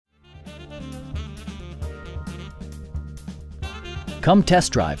Come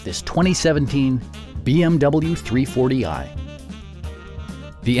test drive this 2017 BMW 340i.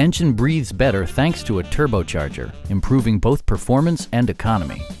 The engine breathes better thanks to a turbocharger, improving both performance and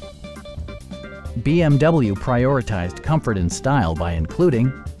economy. BMW prioritized comfort and style by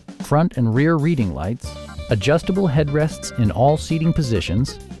including front and rear reading lights, adjustable headrests in all seating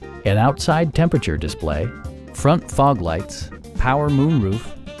positions, an outside temperature display, front fog lights, power moonroof,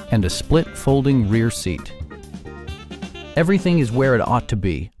 and a split folding rear seat. Everything is where it ought to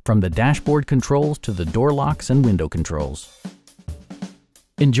be, from the dashboard controls to the door locks and window controls.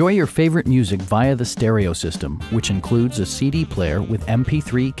 Enjoy your favorite music via the stereo system, which includes a CD player with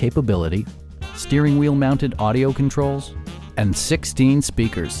MP3 capability, steering wheel mounted audio controls, and 16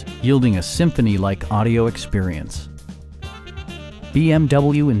 speakers, yielding a symphony-like audio experience.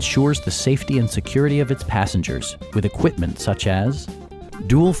 BMW ensures the safety and security of its passengers with equipment such as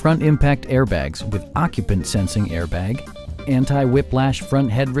dual front impact airbags with occupant sensing airbag, anti-whiplash front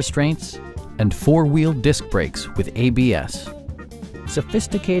head restraints, and four-wheel disc brakes with ABS.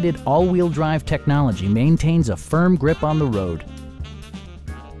 Sophisticated all-wheel drive technology maintains a firm grip on the road.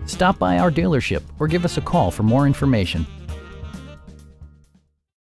 Stop by our dealership or give us a call for more information.